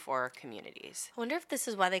about 24 communities. I wonder if this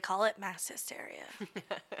is why they call it mass hysteria.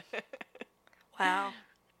 Wow.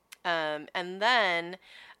 And then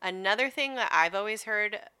another thing that I've always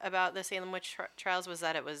heard about the Salem witch trials was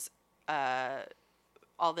that it was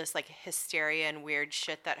all this like hysteria and weird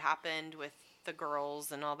shit that happened with the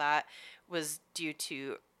girls and all that was due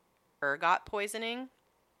to ergot poisoning,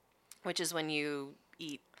 which is when you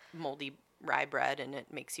eat moldy rye bread and it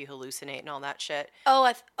makes you hallucinate and all that shit.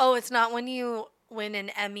 Oh, it's not when you win an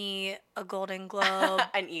Emmy, a Golden Globe,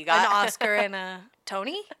 an EGOT, an Oscar, and a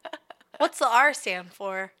Tony? What's the R stand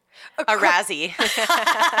for? A Razzie.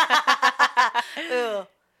 Ooh,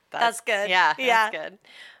 that's good. Yeah, that's good.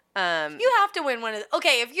 You have to win one of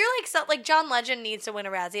okay, if you're like John Legend needs to win a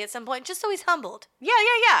Razzie at some point, just so he's humbled. Yeah.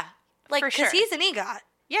 Like, because he's an EGOT.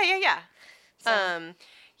 Yeah. So.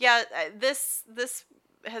 This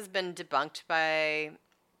has been debunked by...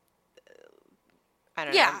 I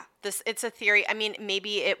don't know. It's a theory. I mean,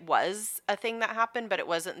 maybe it was a thing that happened, but it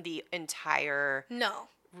wasn't the entire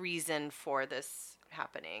reason for this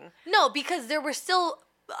happening. No, because there were still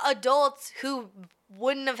adults who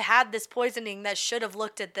wouldn't have had this poisoning that should have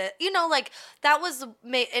looked at the, like that was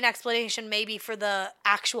an explanation maybe for the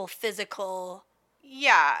actual physical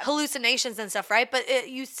hallucinations and stuff, right? But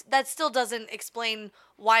that still doesn't explain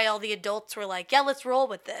why all the adults were like, yeah, let's roll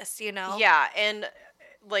with this, Yeah, and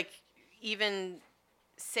like even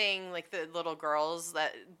saying like the little girls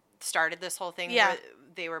that started this whole thing, where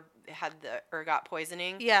they had the ergot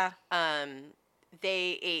poisoning. Yeah.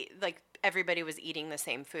 They ate, like, everybody was eating the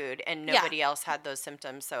same food and nobody else had those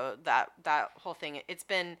symptoms. So that whole thing, it's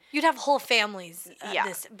been... You'd have whole families,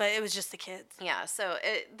 but it was just the kids. Yeah. So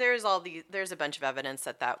there's a bunch of evidence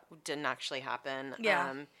that didn't actually happen.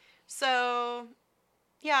 Yeah. So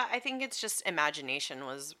yeah, I think it's just imagination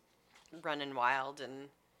was running wild and...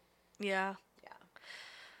 Yeah.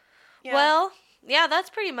 Well, yeah, that's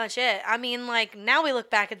pretty much it. I mean, like, now we look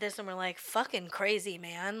back at this and we're like, fucking crazy,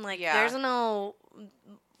 man. Like, there's no...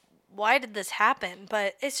 Why did this happen?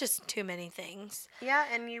 But it's just too many things. Yeah,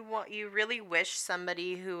 and you really wish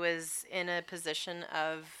somebody who was in a position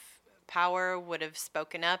of power would have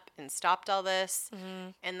spoken up and stopped all this. Mm-hmm.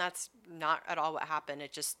 And that's not at all what happened.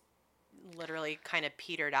 It just literally kind of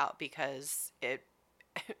petered out because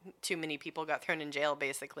too many people got thrown in jail,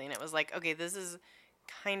 basically. And it was like, okay, this is...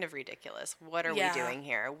 kind of ridiculous. What are we doing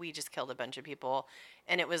here? We just killed a bunch of people.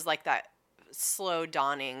 And it was like that slow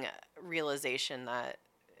dawning realization that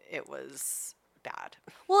it was bad.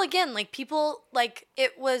 Well, again, like people, like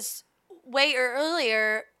it was way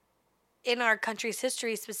earlier in our country's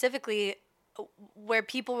history specifically, where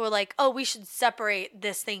people were like, oh, we should separate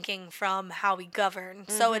this thinking from how we govern.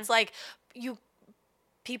 So it's like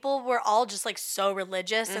people were all just like so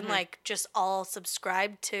religious and like just all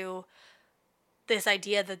subscribed to this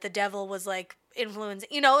idea that the devil was like influencing,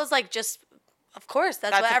 it was like just, of course,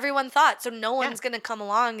 that's what everyone thought. So no one's going to come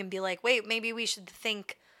along and be like, wait, maybe we should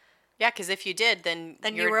think. Yeah, because if you did, then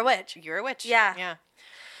you were a witch. You're a witch. Yeah. Yeah.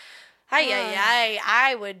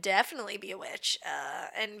 I would definitely be a witch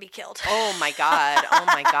and be killed. Oh my god! Oh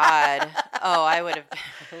my god! Oh, I would have.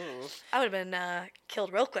 I would have been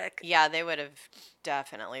killed real quick. Yeah, they would have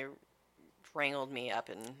definitely wrangled me up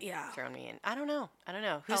and thrown me in. I don't know.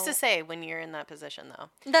 Who's to say when you're in that position, though?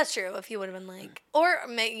 That's true. If you would have been like, or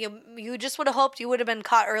you just would have hoped you would have been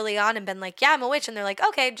caught early on and been like, yeah, I'm a witch, and they're like,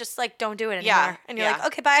 okay, just like don't do it anymore. Yeah, and you're like,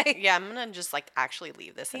 okay, bye. Yeah, I'm gonna just like actually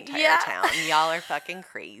leave this entire town. Y'all are fucking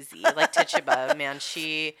crazy. Like Tituba, man,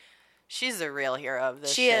 she's a real hero of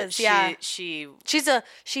this. She is. Yeah. She's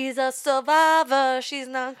a survivor. She's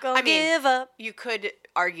not gonna give up. You could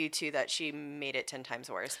argue too that she made it 10 times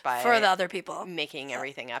worse by for the other people making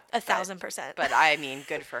everything up 1,000%. But I mean,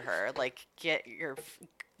 good for her. Like,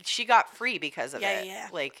 she got free because of it. Yeah.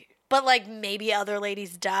 Like, but like maybe other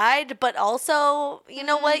ladies died, but also you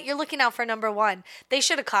know what? You're looking out for number one. They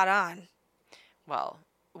should have caught on. Well,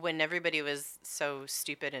 when everybody was so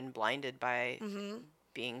stupid and blinded by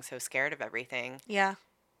being so scared of everything. Yeah.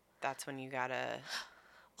 That's when you gotta.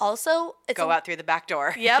 Also, go out through the back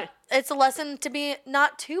door. Yep. It's a lesson to be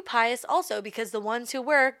not too pious also, because the ones who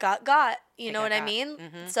were got. You know what I mean?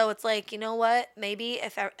 Mm-hmm. So it's like, you know what? Maybe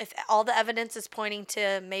if all the evidence is pointing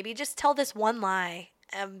to maybe just tell this one lie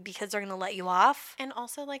because they're going to let you off. And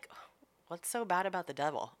also, like, what's so bad about the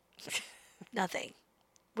devil? Nothing.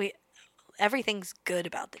 Everything's good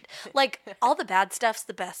about it. Like, all the bad stuff's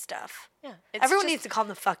the best stuff. Yeah. Everyone needs to calm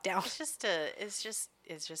the fuck down. It's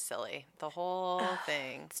just silly. The whole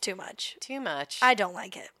thing. It's too much. Too much. I don't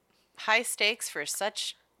like it. High stakes for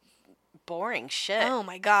such boring shit. Oh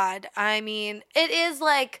my god. I mean, it is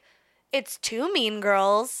like, it's too Mean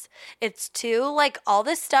Girls. It's too, like, all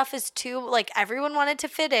this stuff is too, like, everyone wanted to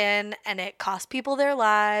fit in and it cost people their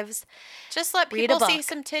lives. Just let people see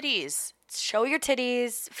some titties. Show your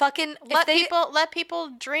titties. Fucking let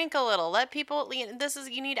people drink a little. Let people,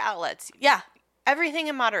 you need outlets. Yeah. Everything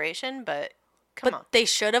in moderation, but come on. They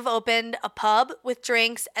should have opened a pub with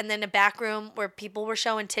drinks and then a back room where people were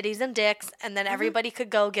showing titties and dicks, and then everybody could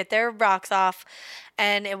go get their rocks off,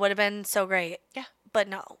 and it would have been so great. Yeah. But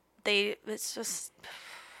no. It's just,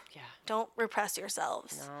 don't repress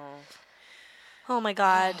yourselves. No. Oh my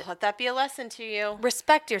god. Let that be a lesson to you.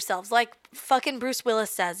 Respect yourselves, like fucking Bruce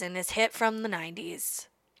Willis says in his hit from the 90s.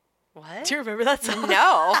 What? Do you remember that song?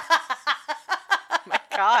 No. My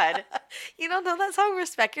god. You don't know that song,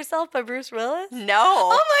 Respect Yourself by Bruce Willis? No. Oh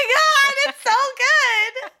my god, it's so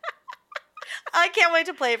good. I can't wait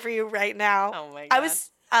to play it for you right now. Oh my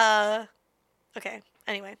god. Okay.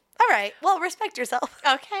 Anyway. All right. Well, respect yourself.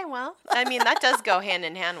 Okay. Well, I mean, that does go hand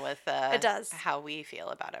in hand with it does. how we feel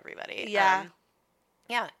about everybody. Yeah.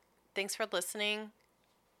 Yeah. Thanks for listening.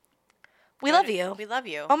 We love you. We love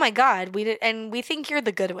you. Oh my god. And we think you're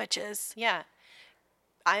the good witches. Yeah.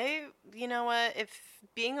 You know what? If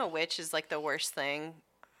being a witch is like the worst thing,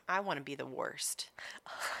 I want to be the worst.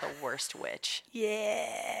 The worst witch.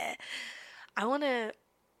 Yeah.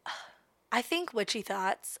 I think witchy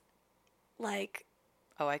thoughts, like.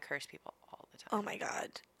 Oh, I curse people all the time. Oh my god.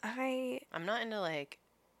 I'm not into like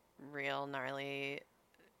real gnarly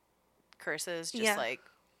curses. Just like,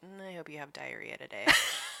 I hope you have diarrhea today.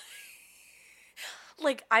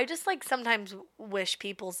 Like, I just like sometimes wish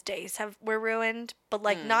people's days were ruined, but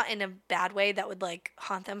like not in a bad way that would like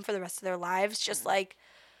haunt them for the rest of their lives. Just like,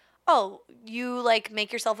 oh, you like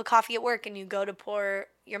make yourself a coffee at work and you go to pour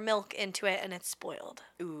your milk into it and it's spoiled.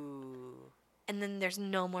 Ooh. And then there's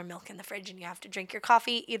no more milk in the fridge and you have to drink your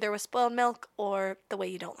coffee either with spoiled milk or the way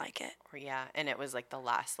you don't like it. Or and it was like the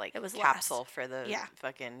last capsule for the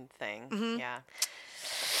fucking thing. Mm-hmm. Yeah.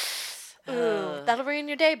 Ooh, that'll ruin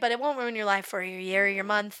your day, but it won't ruin your life for your year or your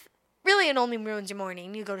month. Really, it only ruins your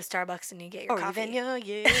morning. You go to Starbucks and you get your coffee. Even your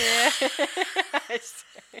year.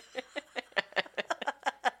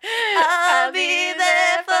 I'll be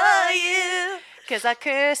there for you. 'Cause I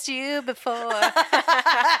cursed you before.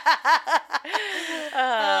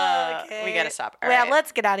 Okay. We gotta stop. All right.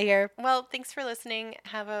 Let's get out of here. Well, thanks for listening.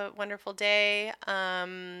 Have a wonderful day.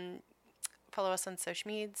 Follow us on social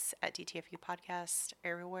medias at DTFU Podcast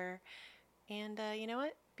everywhere. And you know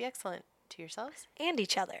what? Be excellent to yourselves and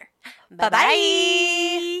each other.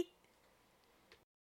 Bye-bye.